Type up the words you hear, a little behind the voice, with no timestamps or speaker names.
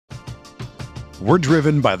We're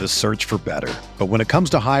driven by the search for better. But when it comes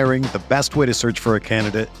to hiring, the best way to search for a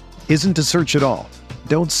candidate isn't to search at all.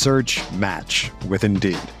 Don't search, match with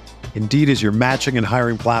Indeed. Indeed is your matching and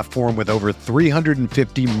hiring platform with over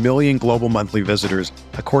 350 million global monthly visitors,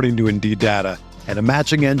 according to Indeed data, and a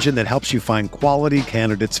matching engine that helps you find quality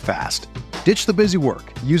candidates fast. Ditch the busy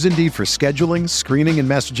work. Use Indeed for scheduling, screening, and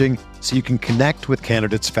messaging so you can connect with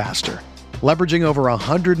candidates faster. Leveraging over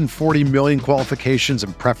 140 million qualifications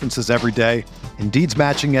and preferences every day, Indeed's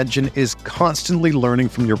matching engine is constantly learning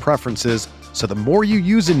from your preferences, so the more you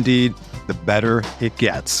use Indeed, the better it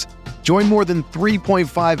gets. Join more than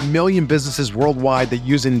 3.5 million businesses worldwide that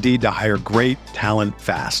use Indeed to hire great talent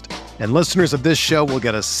fast. And listeners of this show will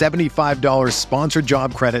get a $75 sponsored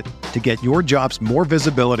job credit to get your jobs more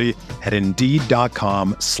visibility at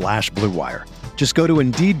Indeed.com/Blue Wire. Just go to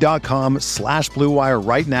Indeed.com/Blue Wire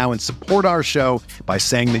right now and support our show by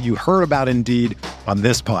saying that you heard about Indeed on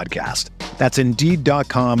this podcast. That's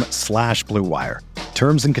Indeed.com/Blue Wire.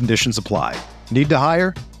 Terms and conditions apply. Need to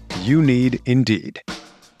hire? You need Indeed.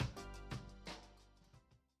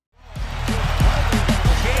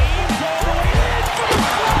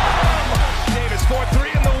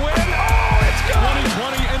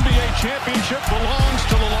 Championship belongs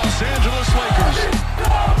to the Los Angeles Lakers.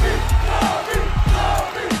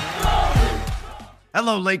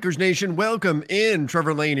 Hello, Lakers Nation. Welcome in.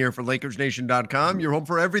 Trevor Lane here for LakersNation.com. Your home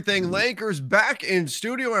for everything Lakers, back in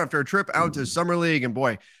studio after a trip out to Summer League. And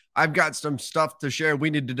boy, I've got some stuff to share. We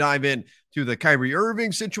need to dive in to the Kyrie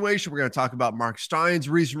Irving situation. We're going to talk about Mark Stein's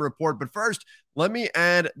recent report. But first, let me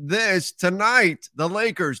add this. Tonight, the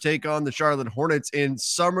Lakers take on the Charlotte Hornets in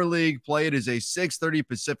Summer League play. It is a 6:30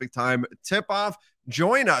 Pacific time tip-off.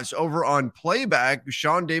 Join us over on Playback.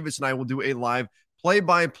 Sean Davis and I will do a live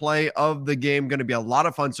play-by-play of the game. Going to be a lot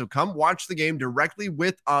of fun. So come watch the game directly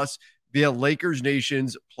with us via Lakers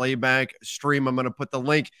Nation's Playback stream. I'm going to put the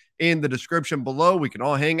link in the description below. We can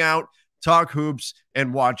all hang out, talk hoops,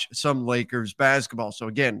 and watch some Lakers basketball. So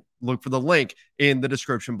again, look for the link in the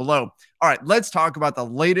description below. All right, let's talk about the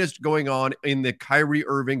latest going on in the Kyrie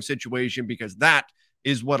Irving situation, because that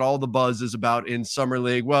is what all the buzz is about in Summer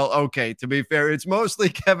League. Well, okay, to be fair, it's mostly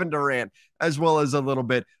Kevin Durant as well as a little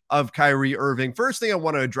bit of Kyrie Irving. First thing I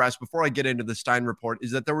want to address before I get into the Stein report is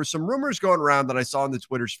that there were some rumors going around that I saw in the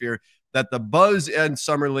Twitter sphere that the buzz in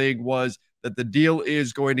Summer League was that the deal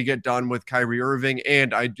is going to get done with Kyrie Irving,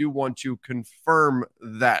 and I do want to confirm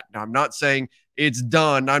that. Now, I'm not saying it's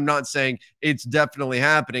done. I'm not saying it's definitely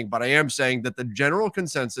happening, but I am saying that the general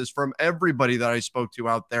consensus from everybody that I spoke to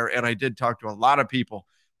out there, and I did talk to a lot of people,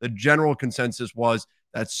 the general consensus was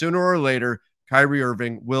that sooner or later, Kyrie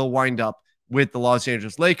Irving will wind up with the Los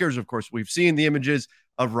Angeles Lakers. Of course, we've seen the images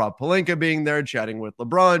of Rob Pelinka being there, chatting with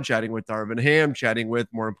LeBron, chatting with Darvin Ham, chatting with,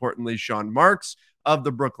 more importantly, Sean Marks of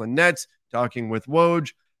the Brooklyn Nets, talking with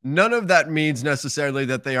Woj. None of that means necessarily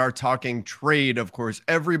that they are talking trade. Of course,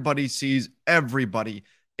 everybody sees everybody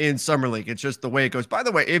in Summer League. It's just the way it goes. By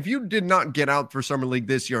the way, if you did not get out for Summer League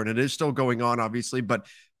this year, and it is still going on, obviously, but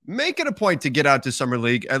make it a point to get out to Summer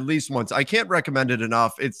League at least once. I can't recommend it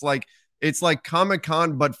enough. It's like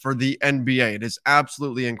Comic-Con, but for the NBA. It is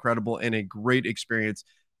absolutely incredible and a great experience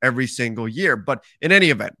every single year. But in any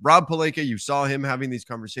event, Rob Pelinka, you saw him having these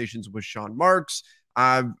conversations with Sean Marks.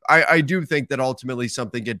 I do think that ultimately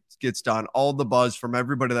something gets done. All the buzz from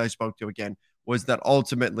everybody that I spoke to, again, was that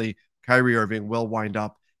ultimately Kyrie Irving will wind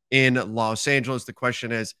up in Los Angeles. The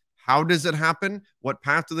question is, how does it happen? What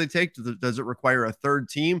path do they take? Does it require a third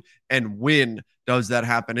team? And when does that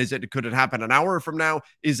happen? Could it happen an hour from now?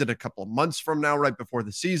 Is it a couple of months from now, right before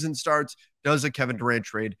the season starts? Does a Kevin Durant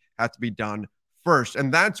trade have to be done first?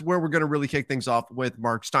 And that's where we're going to really kick things off with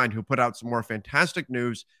Mark Stein, who put out some more fantastic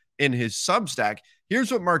news in his Substack.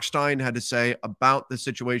 Here's what Mark Stein had to say about the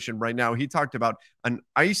situation right now. He talked about an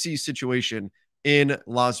icy situation in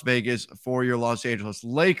Las Vegas for your Los Angeles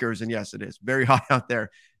Lakers. And yes, it is very hot out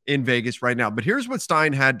there in Vegas right now. But here's what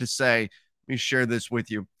Stein had to say. Let me share this with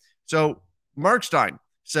you. So Mark Stein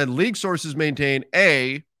said league sources maintain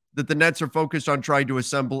that the Nets are focused on trying to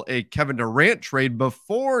assemble a Kevin Durant trade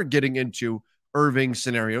before getting into Irving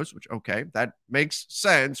scenarios, which, okay, that makes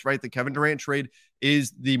sense, right? The Kevin Durant trade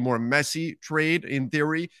is the more messy trade in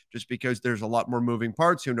theory, just because there's a lot more moving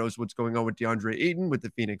parts. Who knows what's going on with DeAndre Ayton with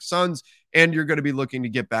the Phoenix Suns, and you're going to be looking to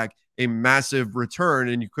get back a massive return,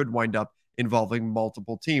 and you could wind up involving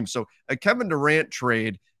multiple teams. So a Kevin Durant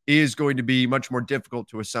trade is going to be much more difficult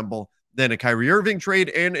to assemble than a Kyrie Irving trade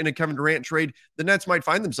and in a Kevin Durant trade, the Nets might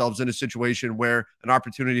find themselves in a situation where an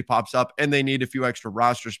opportunity pops up and they need a few extra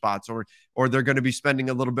roster spots, or they're going to be spending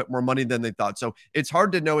a little bit more money than they thought. So it's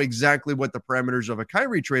hard to know exactly what the parameters of a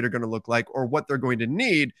Kyrie trade are going to look like or what they're going to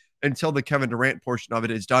need until the Kevin Durant portion of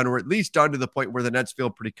it is done, or at least done to the point where the Nets feel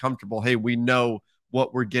pretty comfortable. Hey, we know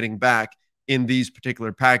what we're getting back in these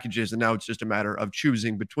particular packages, and now it's just a matter of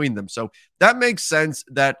choosing between them. So that makes sense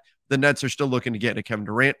that the Nets are still looking to get a Kevin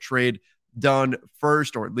Durant trade done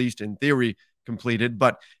first, or at least in theory completed.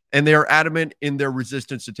 And they are adamant in their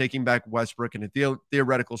resistance to taking back Westbrook in a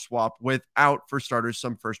theoretical swap without, for starters,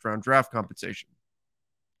 some first-round draft compensation.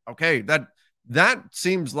 Okay, that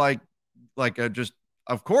seems like a just,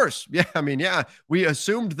 of course. Yeah, I mean, yeah, we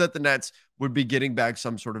assumed that the Nets would be getting back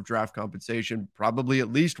some sort of draft compensation, probably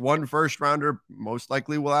at least one first rounder. Most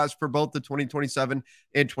likely will ask for both the 2027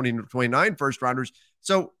 and 2029 first rounders.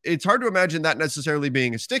 So it's hard to imagine that necessarily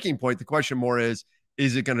being a sticking point. The question more is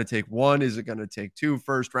it going to take one? Is it going to take two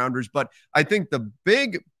first rounders? But I think the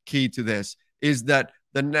big key to this is that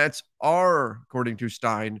the Nets are, according to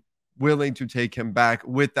Stein, willing to take him back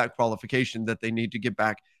with that qualification that they need to get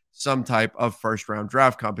back some type of first round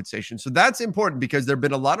draft compensation. So that's important because there have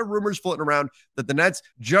been a lot of rumors floating around that the Nets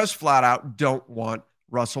just flat out don't want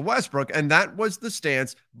Russell Westbrook. And that was the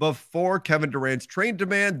stance before Kevin Durant's trade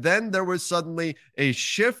demand. Then there was suddenly a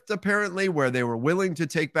shift, apparently, where they were willing to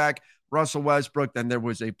take back Russell Westbrook. Then there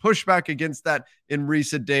was a pushback against that in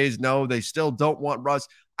recent days. No, they still don't want Russ.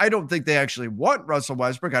 I don't think they actually want Russell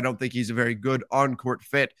Westbrook. I don't think he's a very good on-court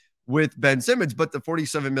fit with Ben Simmons, but the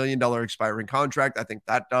 $47 million expiring contract, I think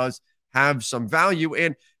that does have some value.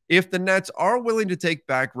 And if the Nets are willing to take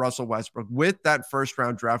back Russell Westbrook with that first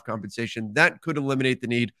round draft compensation, that could eliminate the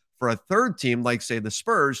need for a third team, like say the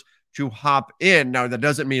Spurs, to hop in. Now, that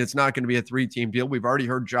doesn't mean it's not going to be a 3-team deal. We've already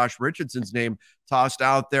heard Josh Richardson's name tossed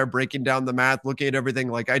out there, breaking down the math, looking at everything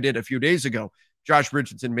like I did a few days ago. Josh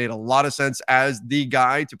Richardson made a lot of sense as the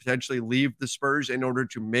guy to potentially leave the Spurs in order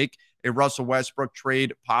to make a Russell Westbrook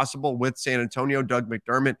trade possible with San Antonio. Doug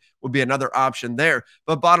McDermott would be another option there.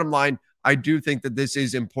 But bottom line, I do think that this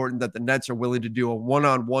is important that the Nets are willing to do a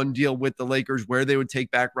one-on-one deal with the Lakers where they would take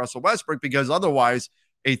back Russell Westbrook, because otherwise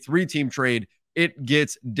a 3-team trade, it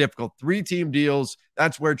gets difficult. 3-team deals,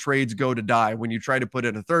 that's where trades go to die. When you try to put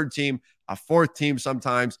in a third team, a fourth team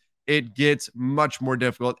sometimes, it gets much more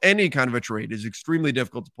difficult. Any kind of a trade is extremely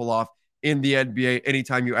difficult to pull off in the NBA.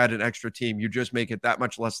 Anytime you add an extra team, you just make it that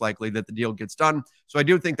much less likely that the deal gets done. So I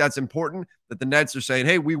do think that's important that the Nets are saying,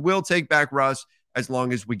 hey, we will take back Russ as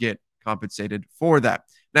long as we get compensated for that.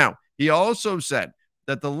 Now, he also said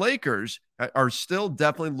that the Lakers are still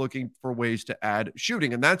definitely looking for ways to add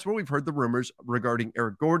shooting. And that's where we've heard the rumors regarding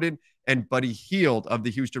Eric Gordon and Buddy Hield of the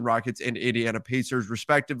Houston Rockets and Indiana Pacers,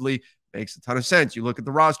 respectively. Makes a ton of sense. You look at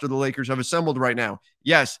the roster the Lakers have assembled right now.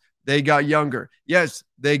 Yes, they got younger. Yes,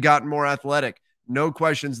 they got more athletic. No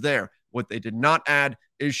questions there. What they did not add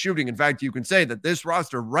is shooting. In fact, you can say that this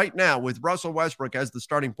roster right now with Russell Westbrook as the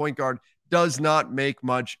starting point guard does not make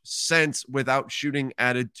much sense without shooting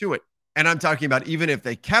added to it. And I'm talking about even if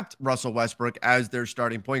they kept Russell Westbrook as their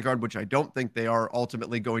starting point guard, which I don't think they are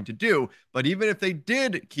ultimately going to do. But even if they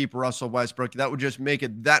did keep Russell Westbrook, that would just make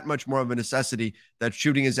it that much more of a necessity that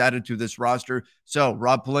shooting is added to this roster. So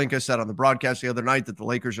Rob Pelinka said on the broadcast the other night that the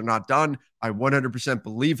Lakers are not done. I 100%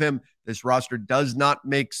 believe him. This roster does not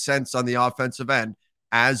make sense on the offensive end.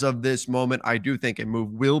 As of this moment, I do think a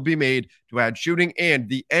move will be made to add shooting. And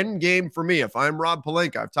the end game for me, if I'm Rob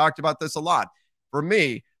Pelinka, I've talked about this a lot. For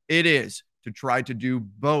me, it is to try to do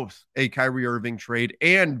both a Kyrie Irving trade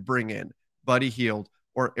and bring in Buddy Hield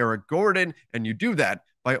or Eric Gordon. And you do that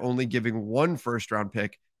by only giving one first-round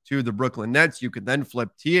pick to the Brooklyn Nets. You can then flip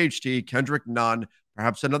THT, Kendrick Nunn,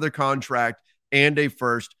 perhaps another contract, and a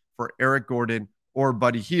first for Eric Gordon or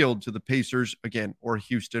Buddy Hield to the Pacers, again, or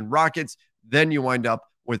Houston Rockets. Then you wind up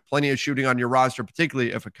with plenty of shooting on your roster,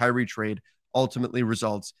 particularly if a Kyrie trade ultimately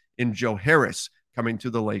results in Joe Harris coming to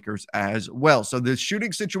the Lakers as well. So this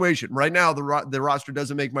shooting situation right now, the roster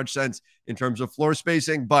doesn't make much sense in terms of floor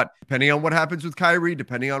spacing, but depending on what happens with Kyrie,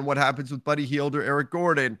 depending on what happens with Buddy Hield or Eric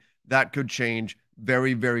Gordon, that could change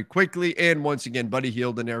very, very quickly. And once again, Buddy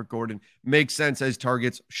Hield and Eric Gordon make sense as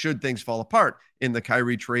targets should things fall apart in the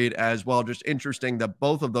Kyrie trade as well. Just interesting that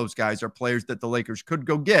both of those guys are players that the Lakers could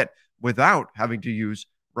go get without having to use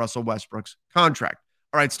Russell Westbrook's contract.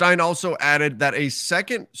 All right, Stein also added that a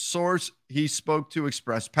second source he spoke to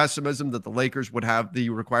expressed pessimism that the Lakers would have the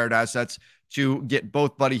required assets to get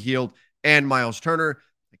both Buddy Hield and Miles Turner.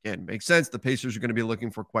 The again, makes sense. The Pacers are going to be looking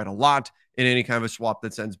for quite a lot in any kind of a swap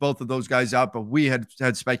that sends both of those guys out. But we had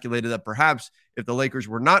speculated that perhaps if the Lakers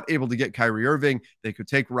were not able to get Kyrie Irving, they could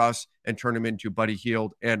take Russ and turn him into Buddy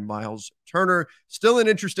Hield and Miles Turner. Still an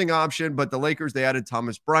interesting option, but the Lakers, they added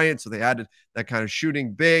Thomas Bryant, so they added that kind of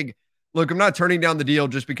shooting big. Look, I'm not turning down the deal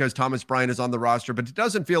just because Thomas Bryant is on the roster, but it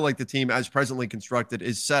doesn't feel like the team as presently constructed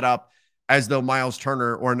is set up as though Miles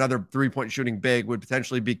Turner or another three-point shooting big would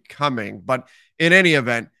potentially be coming. But in any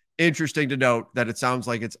event, interesting to note that it sounds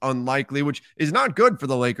like it's unlikely, which is not good for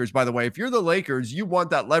the Lakers, by the way. If you're the Lakers, you want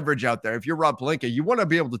that leverage out there. If you're Rob Pelinka, you want to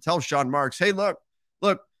be able to tell Sean Marks, hey, look,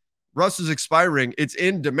 Russ is expiring. It's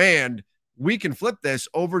in demand. We can flip this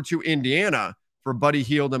over to Indiana for Buddy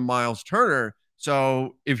Hield and Miles Turner.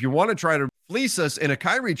 So if you want to try to fleece us in a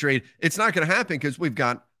Kyrie trade, it's not going to happen because we've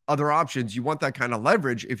got other options. You want that kind of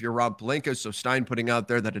leverage if you're Rob Pelinka. So Stein putting out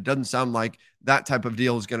there that it doesn't sound like that type of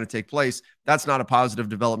deal is going to take place. That's not a positive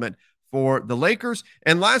development for the Lakers.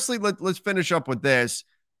 And lastly, let's finish up with this.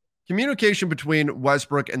 Communication between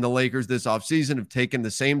Westbrook and the Lakers this offseason have taken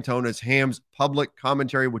the same tone as Ham's public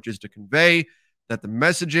commentary, which is to convey that the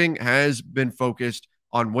messaging has been focused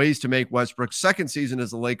on ways to make Westbrook's second season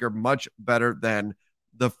as a Laker much better than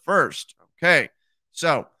the first. Okay,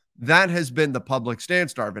 so that has been the public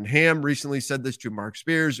stance. Darvin Ham recently said this to Mark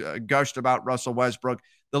Spears, gushed about Russell Westbrook.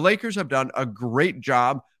 The Lakers have done a great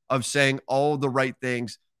job of saying all the right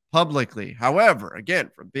things publicly. However,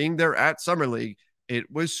 again, from being there at Summer League,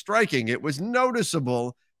 it was striking. It was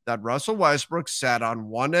noticeable that Russell Westbrook sat on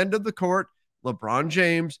one end of the court. LeBron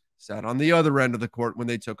James sat on the other end of the court when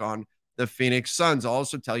they took on the Phoenix Suns. I'll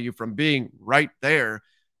also tell you from being right there,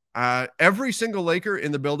 every single Laker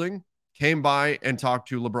in the building came by and talked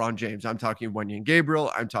to LeBron James. I'm talking Wenyen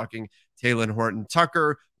Gabriel. I'm talking Talen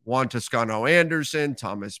Horton-Tucker, Juan Toscano-Anderson,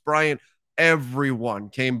 Thomas Bryant. Everyone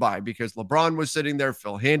came by because LeBron was sitting there.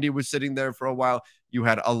 Phil Handy was sitting there for a while. You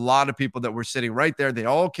had a lot of people that were sitting right there. They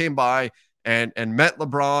all came by and met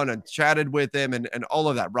LeBron and chatted with him and all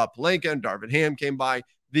of that. Rob Pelinka and Darvin Ham came by.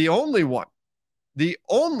 The only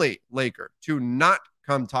Laker to not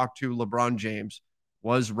come talk to LeBron James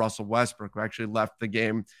was Russell Westbrook, who actually left the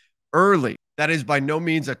game early. That is by no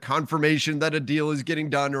means a confirmation that a deal is getting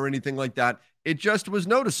done or anything like that. It just was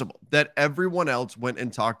noticeable that everyone else went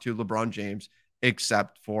and talked to LeBron James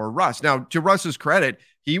except for Russ. Now, to Russ's credit,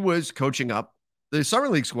 he was coaching up the Summer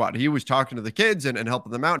League squad. He was talking to the kids and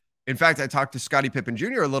helping them out. In fact, I talked to Scottie Pippen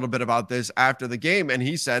Jr. a little bit about this after the game, and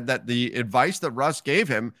he said that the advice that Russ gave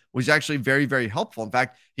him was actually very, very helpful. In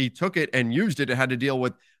fact, he took it and used it and had to deal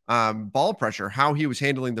with ball pressure, how he was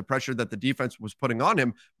handling the pressure that the defense was putting on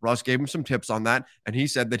him. Russ gave him some tips on that, and he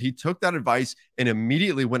said that he took that advice and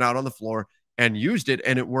immediately went out on the floor and used it,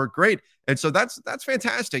 and it worked great. And so that's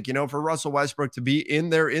fantastic, for Russell Westbrook to be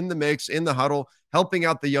in there in the mix, in the huddle, helping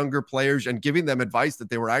out the younger players and giving them advice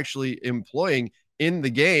that they were actually employing in the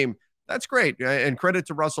game. That's great. And credit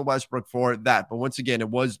to Russell Westbrook for that. But once again, it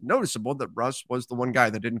was noticeable that Russ was the one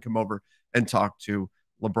guy that didn't come over and talk to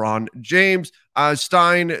LeBron James.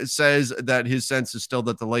 Stein says that his sense is still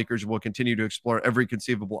that the Lakers will continue to explore every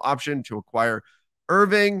conceivable option to acquire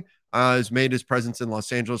Irving. Has made his presence in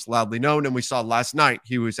Los Angeles loudly known. And we saw last night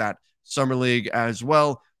he was at Summer League as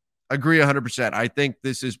well. Agree 100%. I think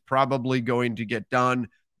this is probably going to get done.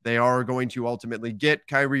 They are going to ultimately get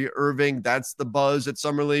Kyrie Irving. That's the buzz at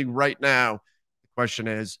Summer League right now. The question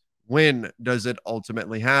is, when does it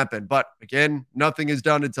ultimately happen? But again, nothing is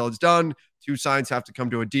done until it's done. Two sides have to come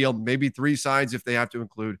to a deal, maybe three sides if they have to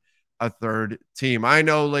include a third team. I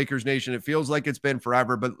know, Lakers Nation, it feels like it's been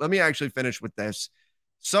forever, but let me actually finish with this.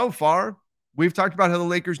 So far, we've talked about how the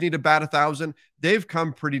Lakers need to bat 1,000. They've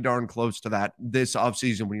come pretty darn close to that this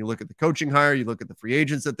offseason. When you look at the coaching hire, you look at the free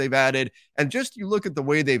agents that they've added, and just you look at the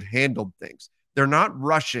way they've handled things. They're not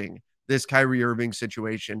rushing this Kyrie Irving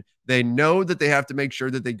situation. They know that they have to make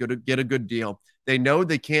sure that they get a good deal. They know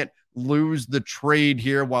they can't lose the trade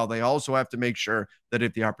here, while they also have to make sure that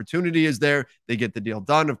if the opportunity is there, they get the deal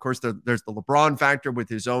done. Of course, there's the LeBron factor with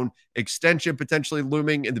his own extension potentially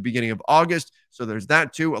looming in the beginning of August. So there's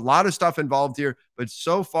that too. A lot of stuff involved here, but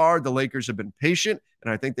so far the Lakers have been patient,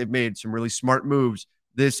 and I think they've made some really smart moves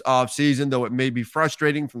this offseason, though it may be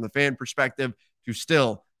frustrating from the fan perspective to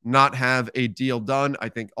still not have a deal done. I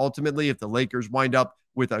think ultimately if the Lakers wind up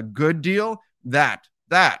with a good deal, that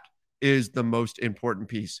is the most important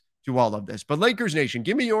piece to all of this. But Lakers Nation,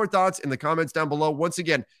 give me your thoughts in the comments down below. Once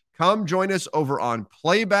again, come join us over on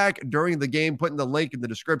Playback during the game, putting the link in the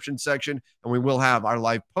description section, and we will have our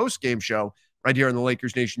live post-game show right here on the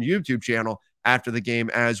Lakers Nation YouTube channel after the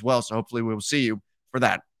game as well. So hopefully we will see you for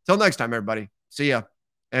that. Till next time, everybody. See ya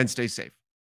and stay safe.